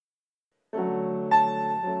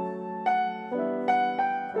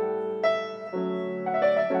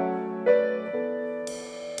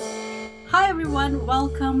everyone.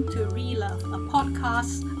 Welcome to Relove, a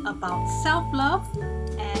podcast about self-love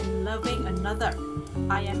and loving another.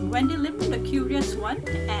 I am Wendy Lim, the curious one,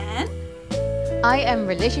 and I am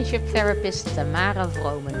relationship therapist Tamara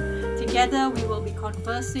Vromen. together we will be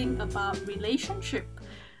conversing about relationship.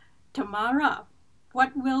 Tamara,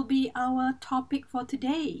 what will be our topic for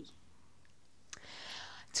today?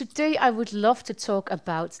 Today I would love to talk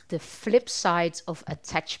about the flip sides of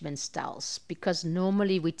attachment styles, because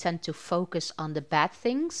normally we tend to focus on the bad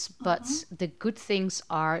things, but the good things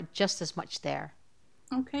are just as much there.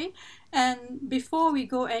 Okay, and before we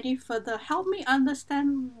go any further, help me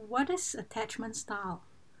understand what is attachment style.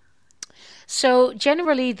 So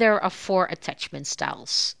generally there are 4 attachment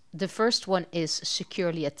styles. The first one is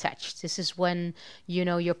securely attached. This is when,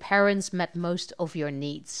 your parents met most of your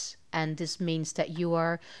needs. And this means that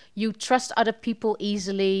you trust other people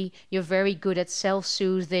easily, you're very good at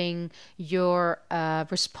self-soothing, you're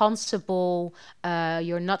responsible,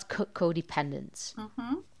 you're not codependent.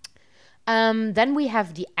 Then we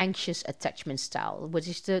have the anxious attachment style, which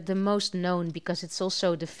is the most known because it's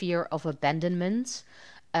also the fear of abandonment.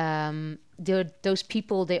 Those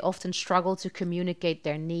people, they often struggle to communicate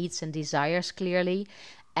their needs and desires clearly,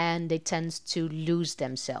 and they tend to lose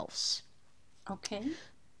themselves. Okay.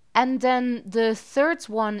 And then the third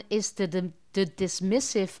one is the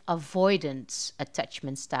dismissive avoidance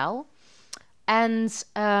attachment style. And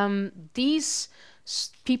these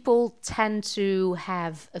people tend to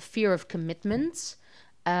have a fear of commitment.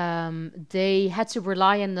 They had to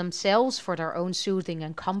rely on themselves for their own soothing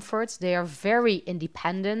and comfort. They are very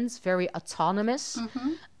independent, very autonomous.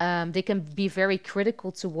 They can be very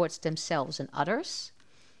critical towards themselves and others.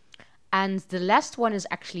 And the last one is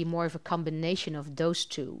actually more of a combination of those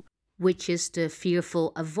two, which is the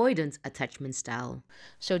fearful avoidant attachment style.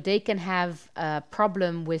 So they can have a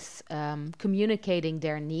problem with communicating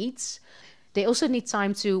their needs. They also need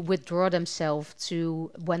time to withdraw themselves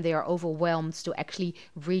to when they are overwhelmed to actually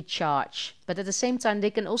recharge. But at the same time,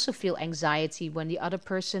 they can also feel anxiety when the other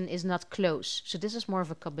person is not close. So this is more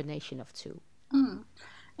of a combination of two.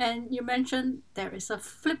 And you mentioned there is a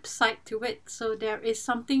flip side to it. So there is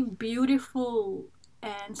something beautiful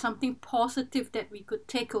and something positive that we could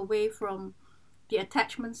take away from the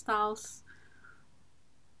attachment styles.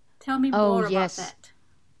 Tell me more about that.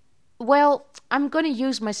 Well, I'm going to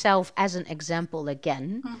use myself as an example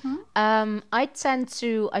again. I tend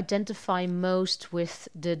to identify most with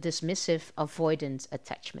the dismissive avoidant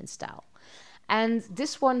attachment style. And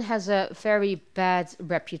this one has a very bad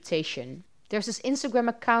reputation. There's this Instagram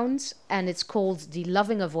account and it's called The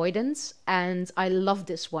Loving Avoidance. And I love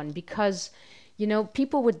this one because,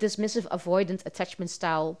 people with dismissive avoidant attachment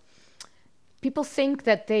style, people think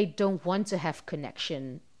that they don't want to have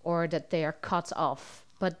connection or that they are cut off.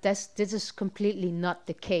 But this is completely not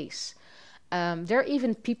the case. There are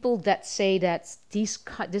even people that say that these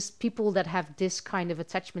people that have this kind of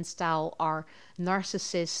attachment style are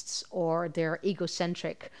narcissists or they're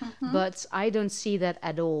egocentric. But I don't see that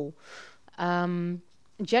at all.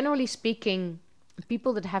 Generally speaking,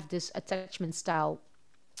 people that have this attachment style,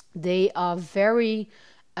 they are very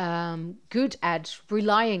good at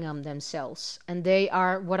relying on themselves. And they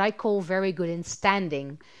are what I call very good in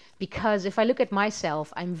standing. Because if I look at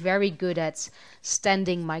myself, I'm very good at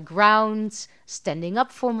standing my ground, standing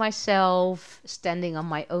up for myself, standing on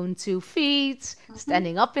my own 2 feet,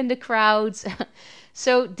 standing up in the crowds.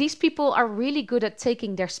 So these people are really good at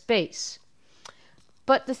taking their space.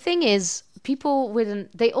 But the thing is,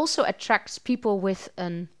 they also attract people with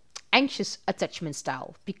an anxious attachment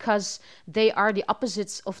style because they are the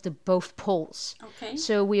opposites of the both poles. Okay.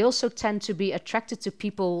 So we also tend to be attracted to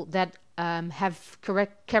people that have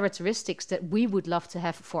correct characteristics that we would love to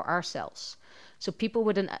have for ourselves. So people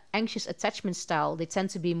with an anxious attachment style, they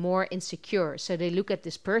tend to be more insecure. So they look at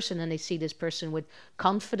this person and they see this person with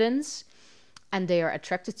confidence and they are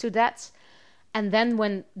attracted to that. And then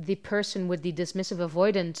when the person with the dismissive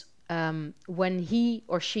avoidant, when he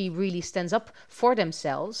or she really stands up for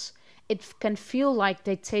themselves, it can feel like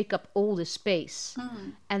they take up all the space.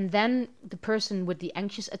 And then the person with the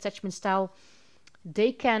anxious attachment style,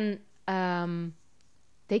 they can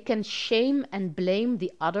shame and blame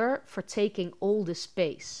the other for taking all the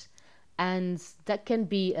space. And that can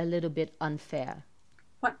be a little bit unfair.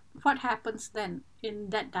 What happens then in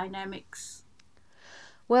that dynamics?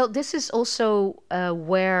 Well, this is also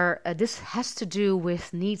where this has to do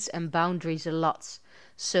with needs and boundaries a lot.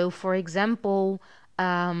 So, for example,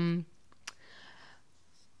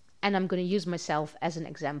 and I'm going to use myself as an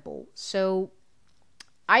example. So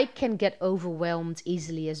I can get overwhelmed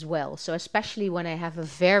easily as well. So especially when I have a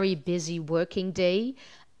very busy working day,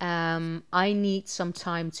 I need some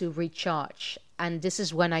time to recharge. and this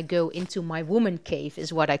is when I go into my woman cave,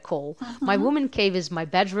 is what I call. My Mm-hmm. woman cave is my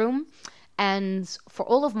bedroom. And for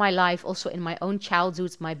all of my life, also in my own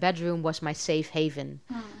childhood, my bedroom was my safe haven.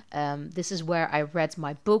 Mm. This is where I read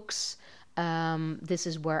my books. This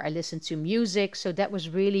is where I listened to music. So that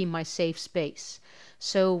was really my safe space.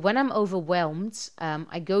 So when I'm overwhelmed,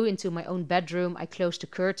 I go into my own bedroom, I close the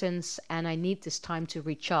curtains, and I need this time to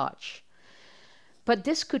recharge. But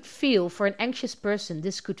this could feel, for an anxious person,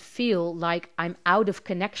 this could feel like I'm out of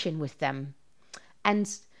connection with them. And,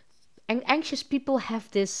 and anxious people have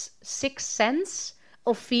this sixth sense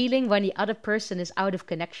of feeling when the other person is out of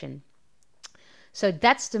connection. So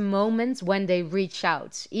that's the moment when they reach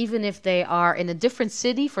out. Even if they are in a different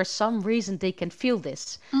city, for some reason they can feel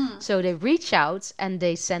this. Mm. So they reach out and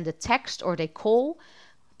they send a text or they call.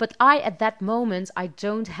 But I, at that moment, I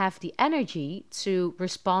don't have the energy to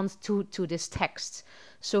respond to this text.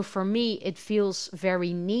 So for me, it feels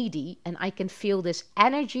very needy, and I can feel this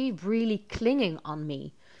energy really clinging on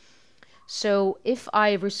me. So if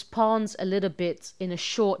I respond a little bit in a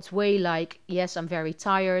short way, like, yes, I'm very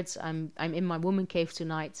tired, I'm in my woman cave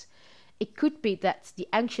tonight, it could be that the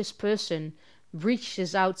anxious person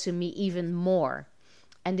reaches out to me even more.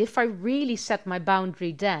 And if I really set my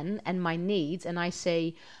boundary then and my needs, and I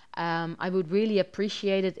say, I would really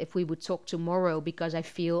appreciate it if we would talk tomorrow because I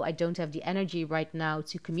feel I don't have the energy right now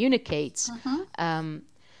to communicate. Mm-hmm. Um,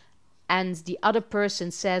 and the other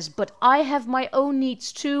person says, but I have my own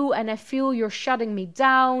needs too, and I feel you're shutting me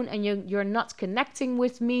down and you're not connecting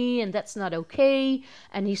with me, and that's not okay.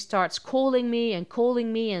 And he starts calling me and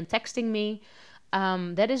texting me.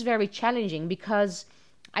 That is very challenging because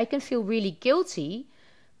I can feel really guilty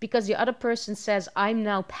because the other person says, I'm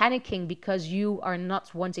now panicking because you are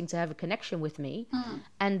not wanting to have a connection with me. Mm.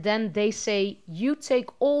 And then they say, you take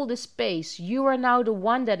all the space. You are now the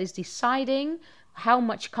one that is deciding how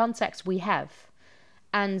much contact we have.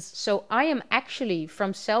 And so I am actually,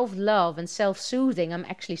 from self-love and self-soothing, I'm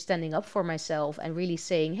actually standing up for myself and really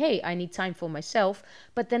saying, hey, I need time for myself.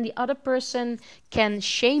 But then the other person can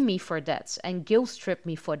shame me for that and guilt trip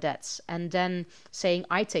me for that. And then saying,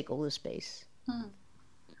 I take all the space. Mm.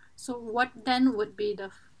 So, what then would be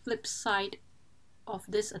the flip side of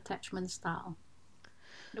this attachment style?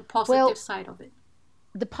 The positive Well, side of it.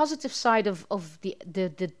 the positive side of the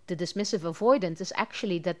dismissive avoidant is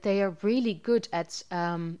actually that they are really good at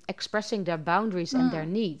expressing their boundaries and their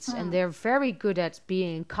Mm. needs, and Mm. they're very good at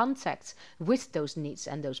being in contact with those needs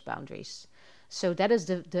and those boundaries. So that is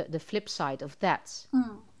the flip side of that.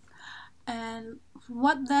 Mm. And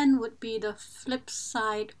what then would be the flip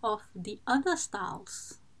side of the other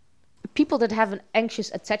styles? People that have an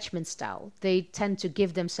anxious attachment style, they tend to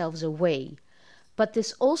give themselves away. But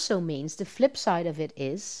this also means the flip side of it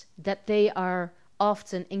is that they are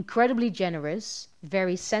often incredibly generous,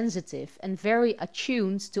 very sensitive, and very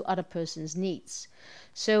attuned to other person's needs.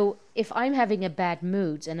 So if I'm having a bad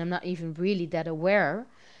mood and I'm not even really that aware,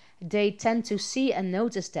 they tend to see and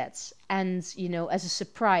notice that. And, as a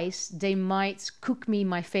surprise, they might cook me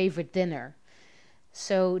my favorite dinner.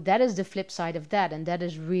 So that is the flip side of that. And that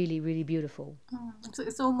is really, really beautiful. Mm. So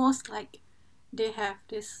it's almost like they have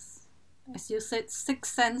this, as you said,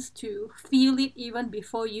 sixth sense to feel it even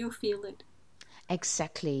before you feel it,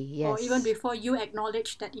 Exactly. or even Yes. before you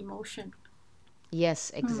acknowledge that emotion. Yes,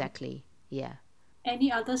 Hmm. exactly. Yeah. Any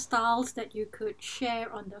other styles that you could share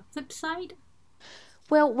on the flip side?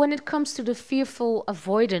 Well, when it comes to the fearful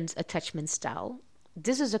avoidant attachment style,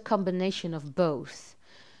 this is a combination of both.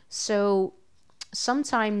 So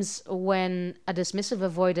sometimes when a dismissive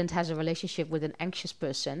avoidant has a relationship with an anxious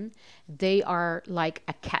person, they are like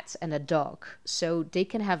a cat and a dog. So they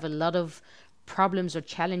can have a lot of problems or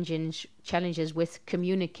challenges with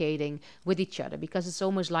communicating with each other because it's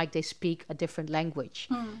almost like they speak a different language.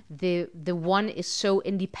 Hmm. The one is so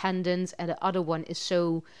independent and the other one is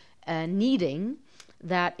so needing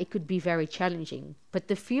that it could be very challenging. But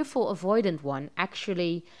the fearful avoidant one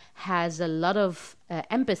actually has a lot of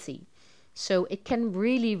empathy. So it can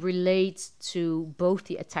really relate to both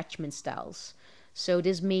the attachment styles. So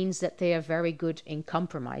this means that they are very good in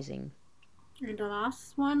compromising. And the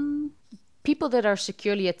last one? People that are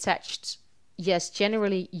securely attached, yes,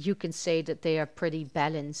 generally you can say that they are pretty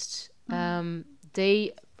balanced. Mm.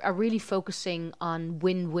 They are really focusing on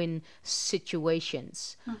win-win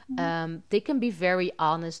situations. Mm-hmm. They can be very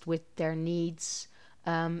honest with their needs,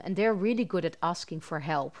 and they're really good at asking for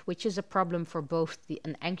help, which is a problem for both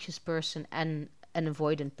an anxious person and an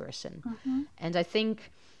avoidant person. Mm-hmm. And I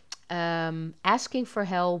think asking for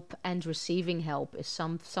help and receiving help is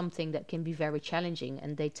something that can be very challenging,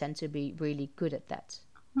 and they tend to be really good at that.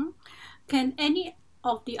 Mm-hmm. Can any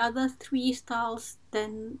of the other three styles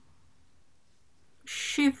then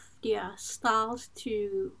shift their styles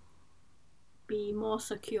to be more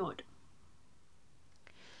secured?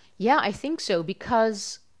 Yeah, I think so,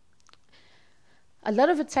 because a lot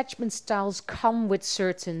of attachment styles come with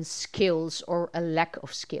certain skills or a lack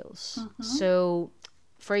of skills. Mm-hmm. So,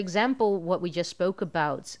 for example, what we just spoke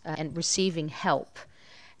about, and receiving help.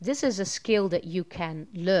 This is a skill that you can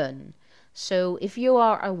learn. So, if you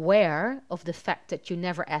are aware of the fact that you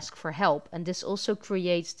never ask for help, and this also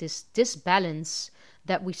creates this disbalance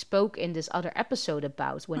that we spoke in this other episode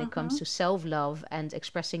about when it Mm-hmm. comes to self love and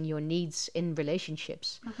expressing your needs in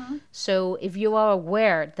relationships. Mm-hmm. So, if you are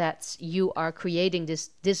aware that you are creating this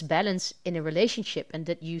disbalance in a relationship and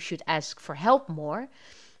that you should ask for help more,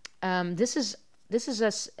 this is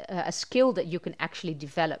a skill that you can actually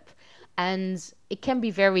develop, and it can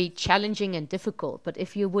be very challenging and difficult. But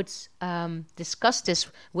if you would discuss this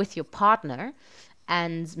with your partner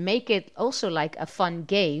and make it also like a fun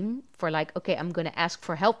game for, like, okay, I'm going to ask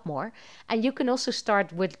for help more, and you can also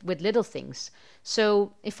start with little things.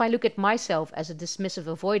 So if I look at myself as a dismissive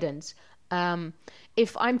avoidant,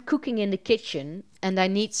 if I'm cooking in the kitchen and I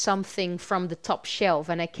need something from the top shelf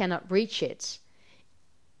and I cannot reach it,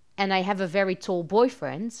 and I have a very tall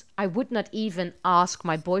boyfriend, I would not even ask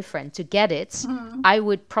my boyfriend to get it. Mm-hmm. I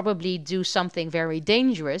would probably do something very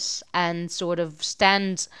dangerous and sort of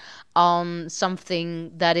stand on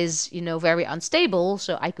something that is, very unstable,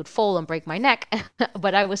 so I could fall and break my neck,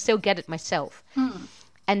 but I will still get it myself. Mm.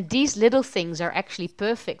 And these little things are actually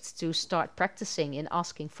perfect to start practicing in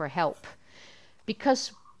asking for help,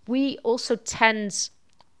 because we also tend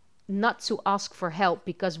not to ask for help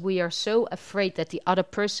because we are so afraid that the other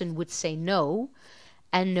person would say no.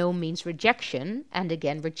 And no means rejection. And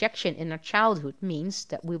again, rejection in our childhood means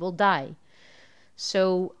that we will die.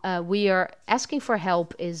 So we are asking for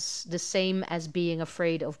help is the same as being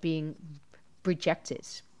afraid of being rejected.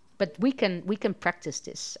 But we can practice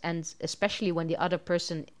this, and especially when the other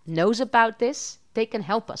person knows about this, they can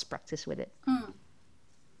help us practice with it. Mm.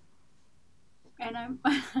 And I'm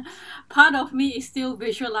part of me is still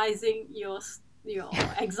visualizing your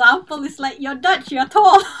example. It's like you're Dutch, you're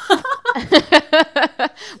tall.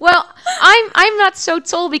 Well, I'm not so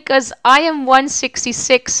tall because I am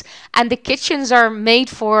 166, and the kitchens are made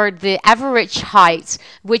for the average height,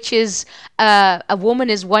 which is a woman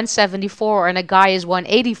is 174 and a guy is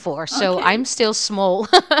 184. So Okay, I'm still small.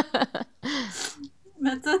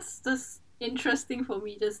 but that's interesting for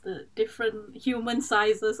me. Just the different human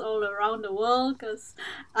sizes all around the world. Because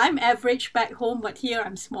I'm average back home, but here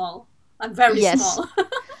I'm small. I'm very Yes. small.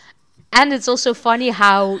 And it's also funny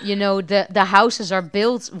how, the houses are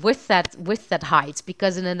built with that height,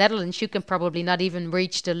 because in the Netherlands you can probably not even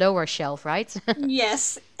reach the lower shelf, right?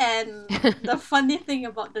 Yes, and the funny thing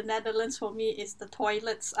about the Netherlands for me is the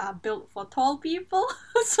toilets are built for tall people.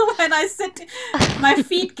 So when I sit, my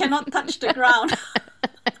feet cannot touch the ground.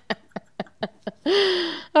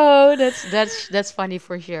 Oh, that's funny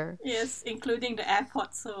for sure. Yes, including the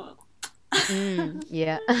airport. So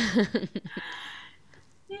Yeah.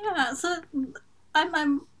 yeah, so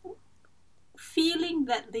I'm feeling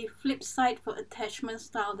that the flip side for attachment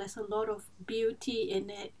style, there's a lot of beauty in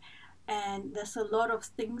it, and there's a lot of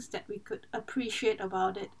things that we could appreciate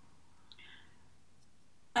about it.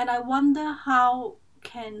 And I wonder how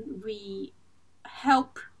can we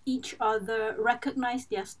help each other recognize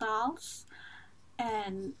their styles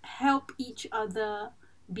and help each other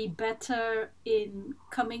be better in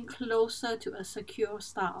coming closer to a secure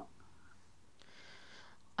style.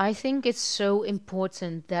 I think it's so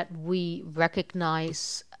important that we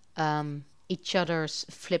recognize each other's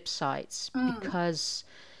flip sides, Mm, because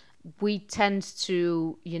we tend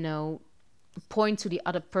to, point to the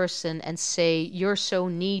other person and say, you're so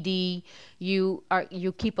needy, you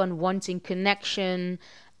keep on wanting connection,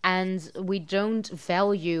 and we don't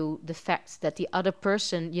value the fact that the other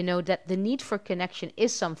person, that the need for connection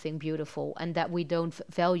is something beautiful, and that we don't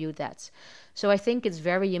value that. So I think it's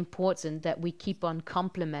very important that we keep on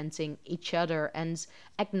complimenting each other and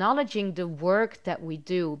acknowledging the work that we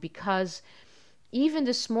do, because even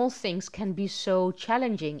the small things can be so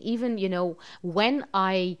challenging. Even, when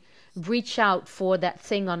I reach out for that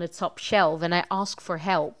thing on the top shelf and I ask for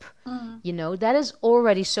help, mm, that is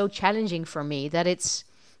already so challenging for me, that it's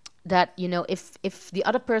that, if the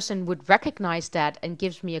other person would recognize that and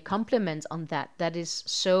gives me a compliment on that, that is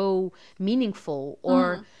so meaningful.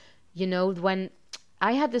 Or, mm, when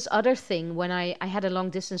I had this other thing, when I had a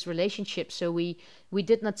long distance relationship, so we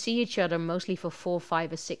did not see each other mostly for 4,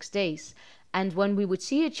 5, or 6 days. And when we would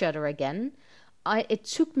see each other again, it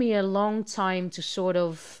took me a long time to sort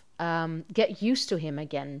of get used to him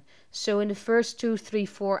again. So in the first 2, 3,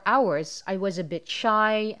 4 hours, I was a bit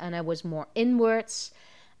shy and I was more inwards.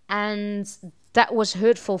 And that was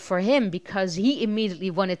hurtful for him because he immediately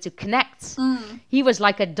wanted to connect. He was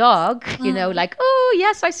like a dog, like, oh,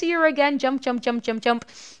 yes, I see you again. Jump, jump, jump, jump, jump.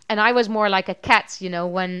 And I was more like a cat,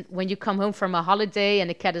 when you come home from a holiday and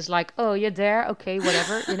the cat is like, oh, you're there. Okay,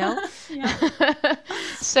 whatever. Yeah.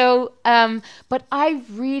 So, but I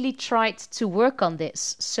really tried to work on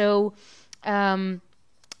this. So,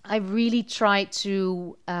 I really tried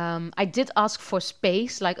to. I did ask for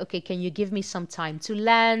space, like, okay, can you give me some time to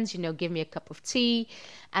land? Give me a cup of tea,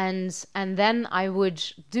 and then I would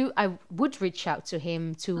reach out to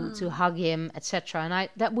him to hug him, etc. And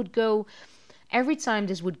that would go every time.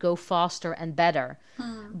 This would go faster and better,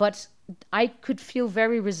 but I could feel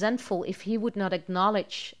very resentful if he would not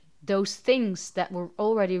acknowledge those things that were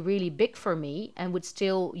already really big for me and would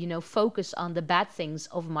still, focus on the bad things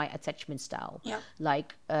of my attachment style. Yeah.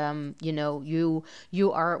 Like,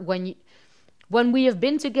 you are, when we have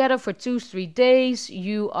been together for 2, 3 days,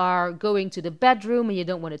 you are going to the bedroom and you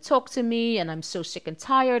don't want to talk to me. And I'm so sick and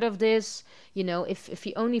tired of this. If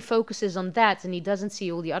he only focuses on that and he doesn't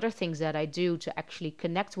see all the other things that I do to actually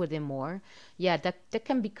connect with him more, yeah, that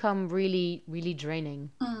can become really, really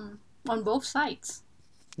draining. On both sides.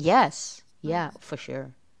 Yes. Yeah, for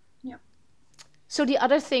sure. Yeah. So the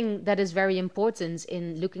other thing that is very important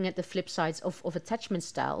in looking at the flip sides of attachment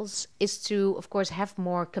styles is to, of course, have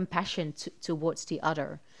more compassion towards the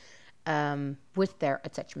other with their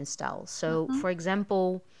attachment style. So, for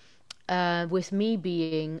example, with me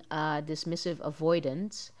being dismissive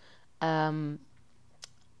avoidant,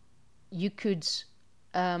 you could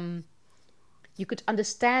you could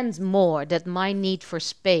understand more that my need for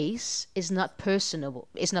space is not personal,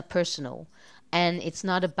 and it's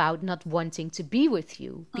not about not wanting to be with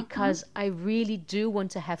you, because I really do want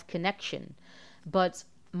to have connection, but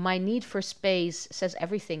my need for space says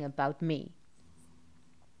everything about me.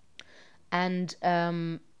 And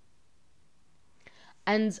I'm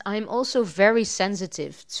also very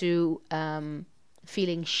sensitive to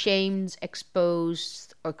feeling shamed,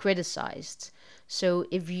 exposed, or criticized. So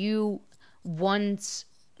if you want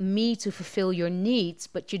me to fulfill your needs,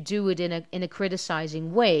 but you do it in a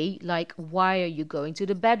criticizing way, like, why are you going to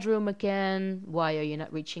the bedroom again? Why are you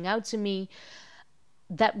not reaching out to me?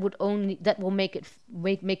 That will make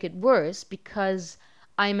it worse, because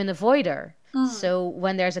I'm an avoider. So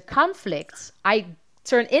when there's a conflict, I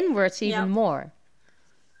turn inwards even more.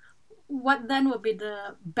 What then would be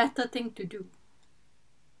the better thing to do?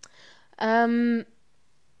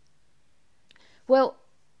 Well,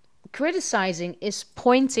 criticizing is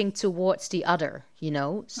pointing towards the other,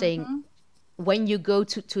 saying, when you go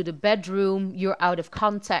to the bedroom, you're out of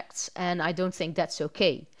context, and I don't think that's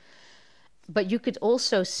okay. But you could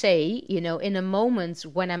also say, in a moment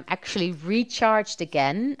when I'm actually recharged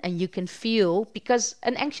again, and you can feel, because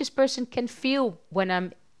an anxious person can feel when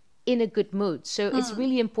I'm in a good mood. So it's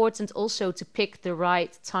really important also to pick the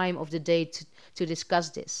right time of the day to discuss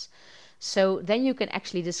this. So then you can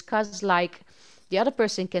actually discuss, like, the other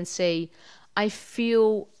person can say, I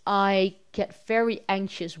feel I get very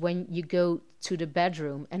anxious when you go to the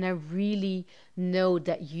bedroom, and I really know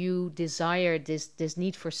that you desire this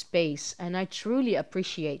need for space, and I truly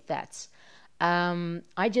appreciate that.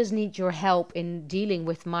 I just need your help in dealing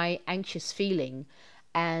with my anxious feeling,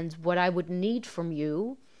 and what I would need from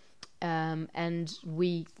you, and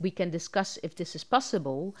we can discuss if this is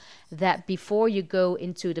possible, that before you go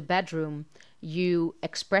into the bedroom, you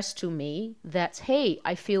express to me that, hey,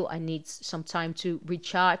 I feel I need some time to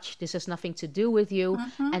recharge. This has nothing to do with you,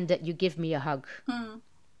 and that you give me a hug.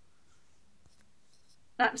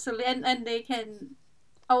 Absolutely. And they can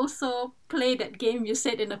also play that game you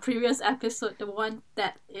said in the previous episode, the one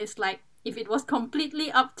that is like, if it was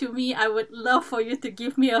completely up to me, I would love for you to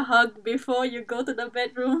give me a hug before you go to the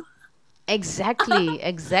bedroom. Exactly,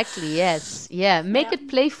 yes. Yeah, make it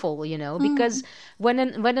playful, because when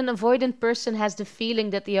an avoidant person has the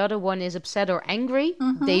feeling that the other one is upset or angry,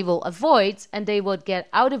 they will avoid, and they will get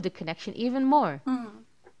out of the connection even more.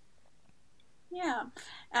 Yeah.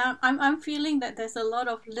 I'm feeling that there's a lot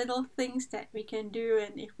of little things that we can do,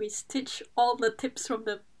 and if we stitch all the tips from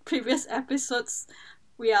the previous episodes,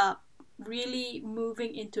 we are really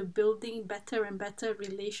moving into building better and better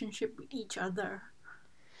relationship with each other.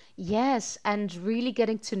 Yes, and really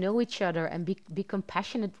getting to know each other and be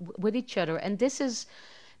compassionate with each other. And this is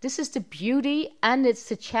the beauty, and it's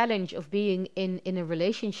the challenge of being in a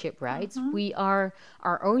relationship, right? We are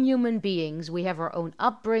our own human beings. We have our own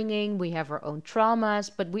upbringing, we have our own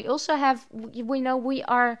traumas, but we also have, we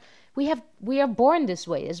we are born this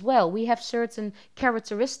way as well. We have certain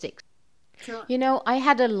characteristics. Sure. I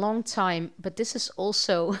had a long time, but this is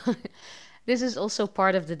also this is also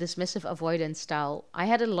part of the dismissive avoidance style. I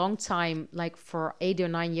had a long time, like for 8 or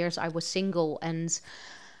 9 years, I was single, and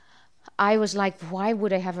I was like, why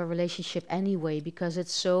would I have a relationship anyway? Because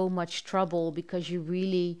it's so much trouble, because you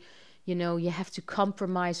really, you have to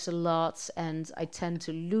compromise a lot, and I tend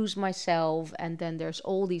to lose myself, and then there's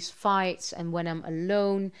all these fights, and when I'm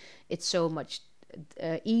alone, it's so much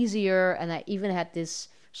easier. And I even had this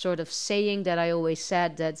sort of saying that I always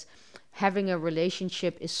said, that having a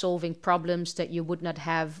relationship is solving problems that you would not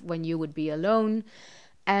have when you would be alone.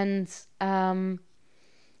 And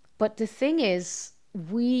but the thing is,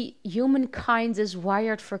 we humankind is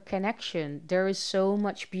wired for connection. There is so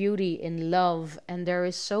much beauty in love, and there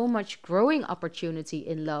is so much growing opportunity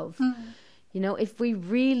in love. If we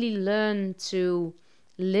really learn to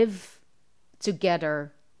live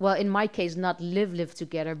together, well, in my case, not live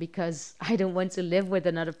together, because I don't want to live with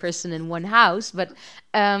another person in one house. But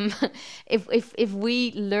um, if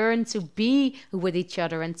we learn to be with each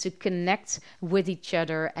other, and to connect with each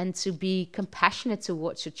other, and to be compassionate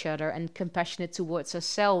towards each other, and compassionate towards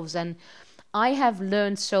ourselves. And I have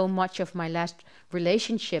learned so much of my last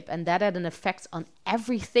relationship, and that had an effect on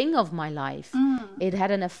everything of my life. It had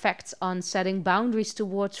an effect on setting boundaries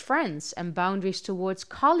towards friends, and boundaries towards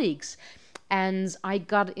colleagues. And I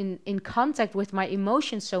got in contact with my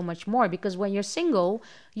emotions so much more, because when you're single,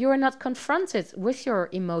 you are not confronted with your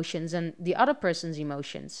emotions and the other person's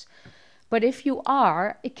emotions. But if you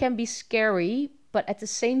are, it can be scary. But at the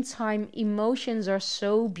same time, emotions are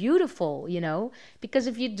so beautiful, because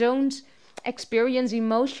if you don't experience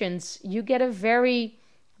emotions, you get a very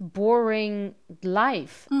boring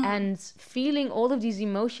life. And feeling all of these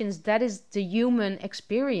emotions, that is the human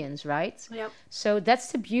experience, right? Yep. So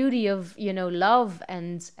that's the beauty of love,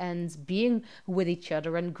 and being with each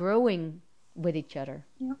other, and growing with each other.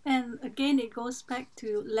 Yep. And again, it goes back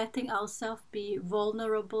to letting ourselves be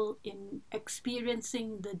vulnerable in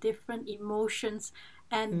experiencing the different emotions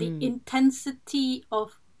and the intensity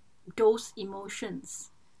of those emotions.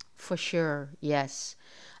 For sure, yes.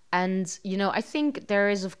 And I think there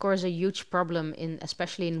is, of course, a huge problem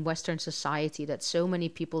especially in Western society, that so many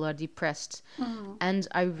people are depressed. And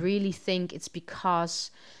I really think it's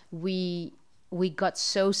because we got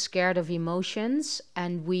so scared of emotions,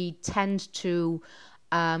 and we tend to,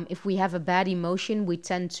 if we have a bad emotion, we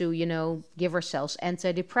tend to, give ourselves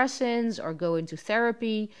antidepressants or go into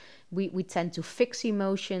therapy. We tend to fix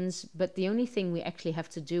emotions, but the only thing we actually have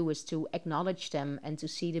to do is to acknowledge them, and to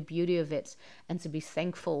see the beauty of it, and to be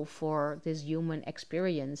thankful for this human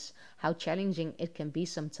experience, how challenging it can be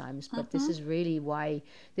sometimes. But this is really why,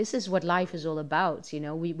 this is what life is all about.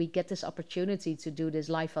 We get this opportunity to do this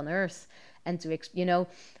life on earth, and to,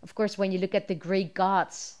 of course, when you look at the Greek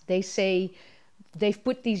gods, they say they've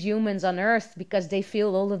put these humans on earth because they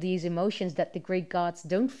feel all of these emotions that the Greek gods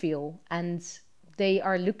don't feel. And they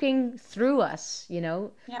are looking through us,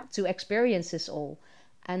 Yep. to experience this all.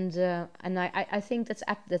 And I think that's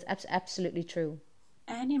absolutely true.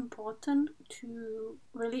 And important to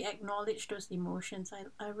really acknowledge those emotions.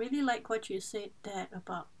 I really like what you said there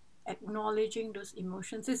about acknowledging those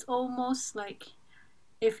emotions. It's almost like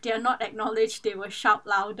if they're not acknowledged, they will shout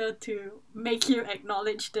louder to make you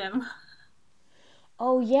acknowledge them.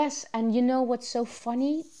 Oh yes, and what's so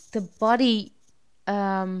funny? The body,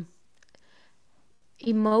 um,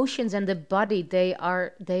 emotions and the body, they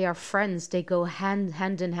are friends. They go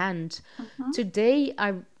hand in hand. Today,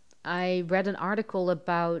 I read an article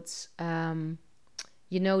about the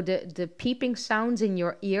peeping sounds in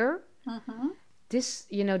your ear. This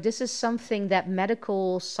is something that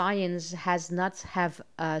medical science has not have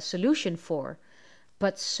a solution for,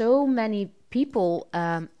 but so many people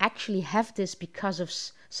actually have this because of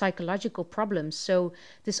psychological problems. So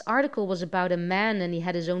this article was about a man, and he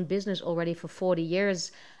had his own business already for 40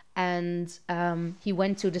 years. And he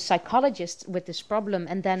went to the psychologist with this problem.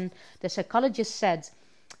 And then the psychologist said,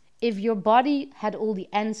 if your body had all the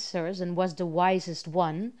answers and was the wisest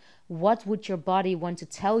one, what would your body want to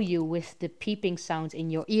tell you with the peeping sound in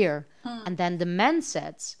your ear? And then the man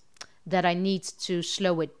said that I need to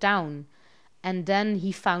slow it down. And then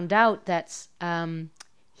he found out that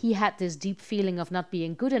he had this deep feeling of not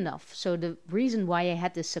being good enough. So the reason why he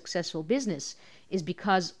had this successful business is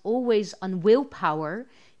because always on willpower,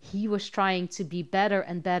 he was trying to be better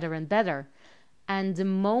and better and better. And the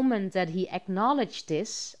moment that he acknowledged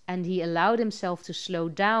this, and he allowed himself to slow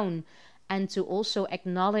down, and to also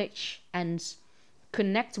acknowledge and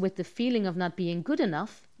connect with the feeling of not being good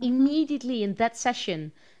enough, immediately in that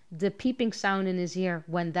session, the peeping sound in his ear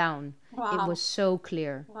went down. It Wow. was so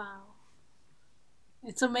clear. Wow.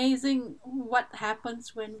 It's amazing what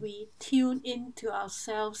happens when we tune into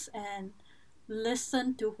ourselves and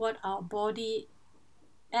listen to what our body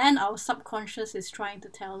and our subconscious is trying to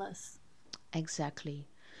tell us. Exactly.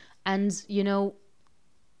 And,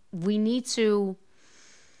 we need to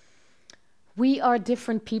we are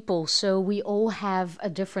different people, so we all have a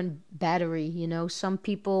different battery. Some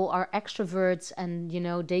people are extroverts and,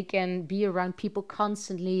 they can be around people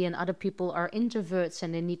constantly, and other people are introverts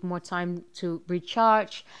and they need more time to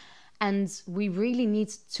recharge. And we really need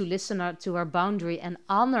to listen to our boundary and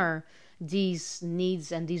honor these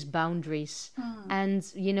needs and these boundaries. And,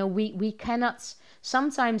 we cannot.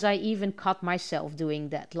 Sometimes I even caught myself doing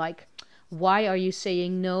that. Like, why are you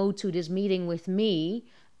saying no to this meeting with me?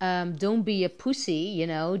 Don't be a pussy,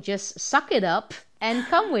 just suck it up and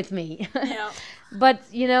come with me. Yeah. But,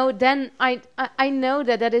 then I know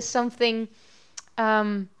that is something.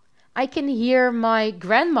 um, I can hear my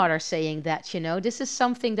grandmother saying that, this is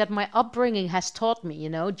something that my upbringing has taught me,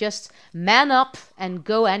 just man up and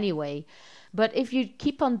go anyway. But if you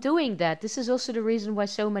keep on doing that, this is also the reason why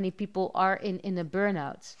so many people are in a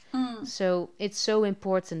burnout. So it's so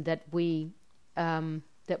important that we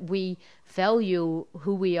value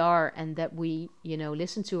who we are, and that we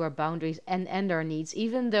listen to our boundaries and our needs,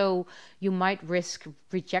 even though you might risk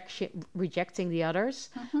rejecting the others.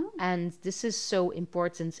 And this is so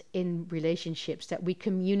important in relationships, that we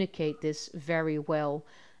communicate this very well.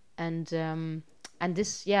 And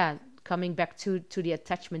this, yeah, coming back to the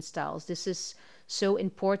attachment styles, this is so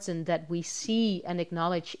important, that we see and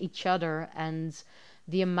acknowledge each other and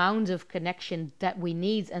the amount of connection that we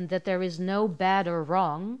need, and that there is no bad or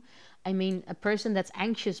wrong. I mean, a person that's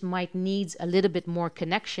anxious might need a little bit more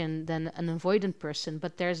connection than an avoidant person,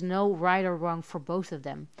 but there's no right or wrong for both of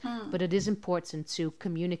them. But it is important to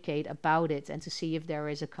communicate about it and to see if there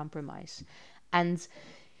is a compromise. And,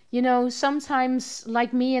 sometimes,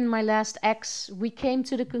 like me and my last ex, we came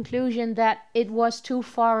to the conclusion that it was too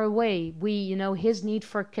far away. His need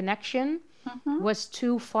for connection was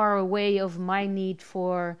too far away of my need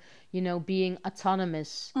for, being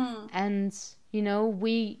autonomous. And,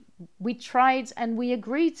 we tried and we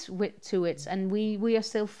agreed to it, and we are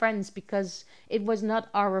still friends, because it was not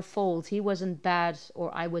our fault. He wasn't bad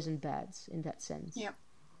or I wasn't bad in that sense. Yep.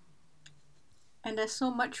 And there's so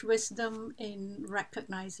much wisdom in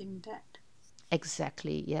recognizing that.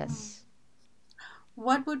 Exactly, yes.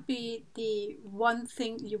 What would be the one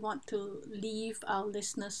thing you want to leave our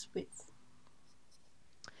listeners with?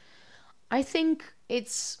 I think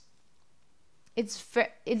it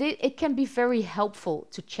can be very helpful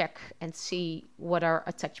to check and see what our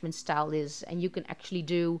attachment style is, and you can actually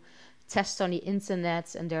do tests on the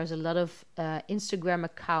internet, and there's a lot of Instagram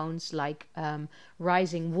accounts like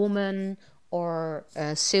Rising Woman, or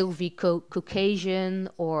Sylvie Caucasian,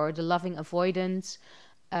 or The Loving Avoidance,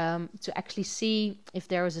 to actually see if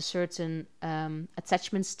there is a certain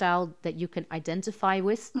attachment style that you can identify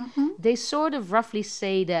with. They sort of roughly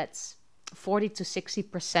say that 40 to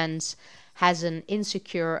 60% has an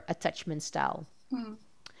insecure attachment style.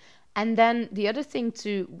 And then the other thing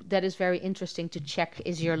that is very interesting to check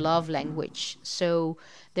is your love language. So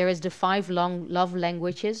there is the 5 love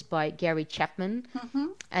languages by Gary Chapman.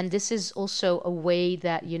 And this is also a way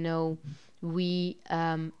that,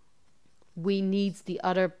 we need the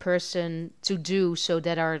other person to do so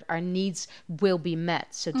that our needs will be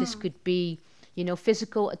met. So this could be,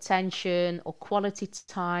 physical attention, or quality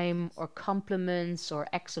time, or compliments, or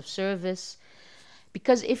acts of service.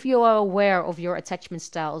 Because if you are aware of your attachment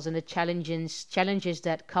styles and the challenges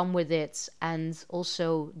that come with it, and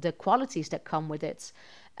also the qualities that come with it,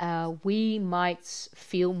 we might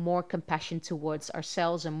feel more compassion towards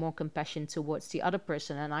ourselves and more compassion towards the other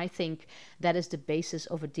person. And I think that is the basis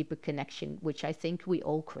of a deeper connection, which I think we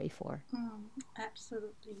all crave for.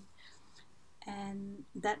 Absolutely. And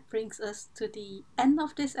that brings us to the end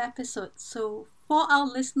of this episode. So, for our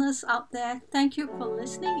listeners out there, thank you for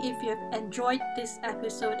listening. If you have enjoyed this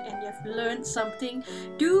episode and you have learned something,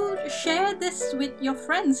 do share this with your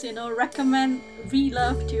friends. Recommend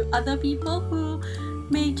Relove to other people who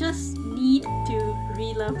may just need to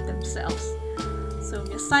relove themselves. So,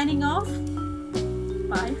 we're signing off.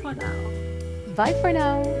 Bye for now. Bye for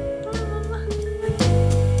now.